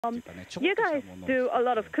You guys do a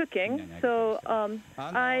lot of cooking, so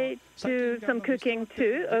I do some cooking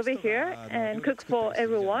too over here and cook for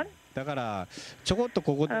everyone. You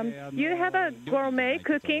have a gourmet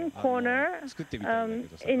cooking corner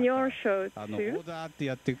in your show too.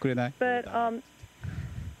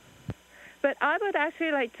 But I would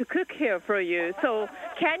actually like to cook here for you. So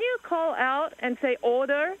can you call out and say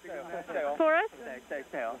order for us?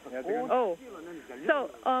 Oh,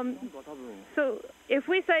 so if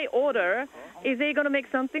we say order, is he going to make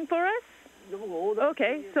something for us?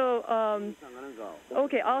 Okay, so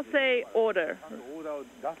okay, I'll say order.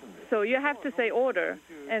 So you have to say order,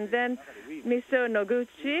 and then Mr.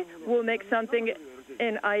 Noguchi will make something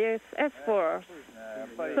in ISS for us.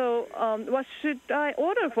 So what should I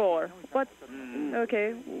order for?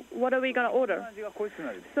 Okay, what are we going to order?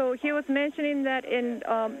 So he was mentioning that in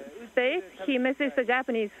space he misses the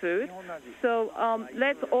Japanese food. So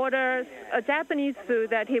let's order a Japanese food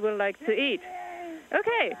that he would like to eat.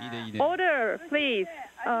 Okay, order, please.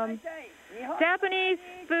 Japanese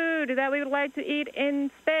food that we would like to eat in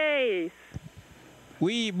space.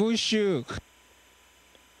 Oui, monsieur.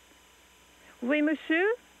 Oui,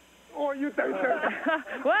 monsieur? Oh, you said it.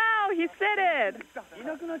 Wow, he said it.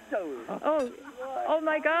 Oh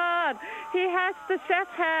my God. He has the chef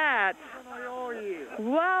hat.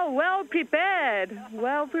 Wow, well prepared.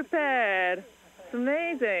 Well prepared. It's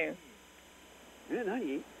amazing.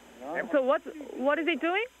 So what is he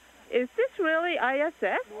doing? Is this really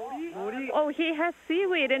ISS? Oh, he has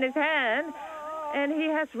seaweed in his hand, and he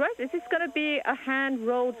has rice. Is this going to be a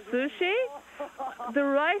hand-rolled sushi? The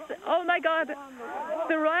rice, oh my God,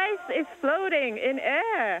 the rice is floating in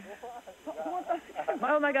air.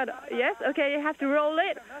 Oh my God, yes, okay, you have to roll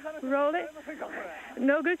it. Roll it.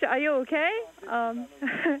 Noguchi, are you okay?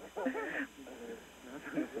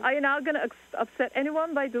 Are you now going to upset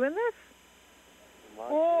anyone by doing this?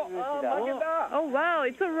 Oh wow,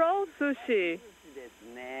 it's a roll sushi.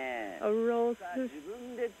 A roll sushi.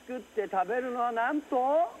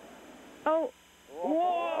 Oh,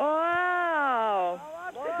 wow.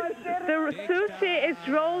 The sushi is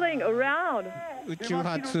rolling around.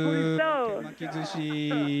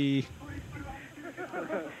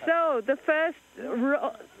 So the first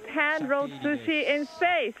hand-rolled sushi in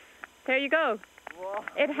space. There you go.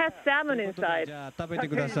 It has salmon inside.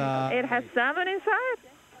 It has salmon inside?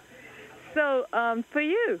 So, for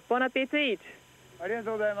you, bon appetit.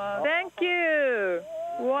 Thank you.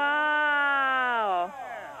 Wow.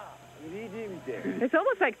 It's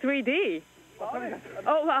almost like 3D.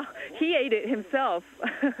 Oh, wow. He ate it himself.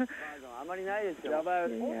 Yeah.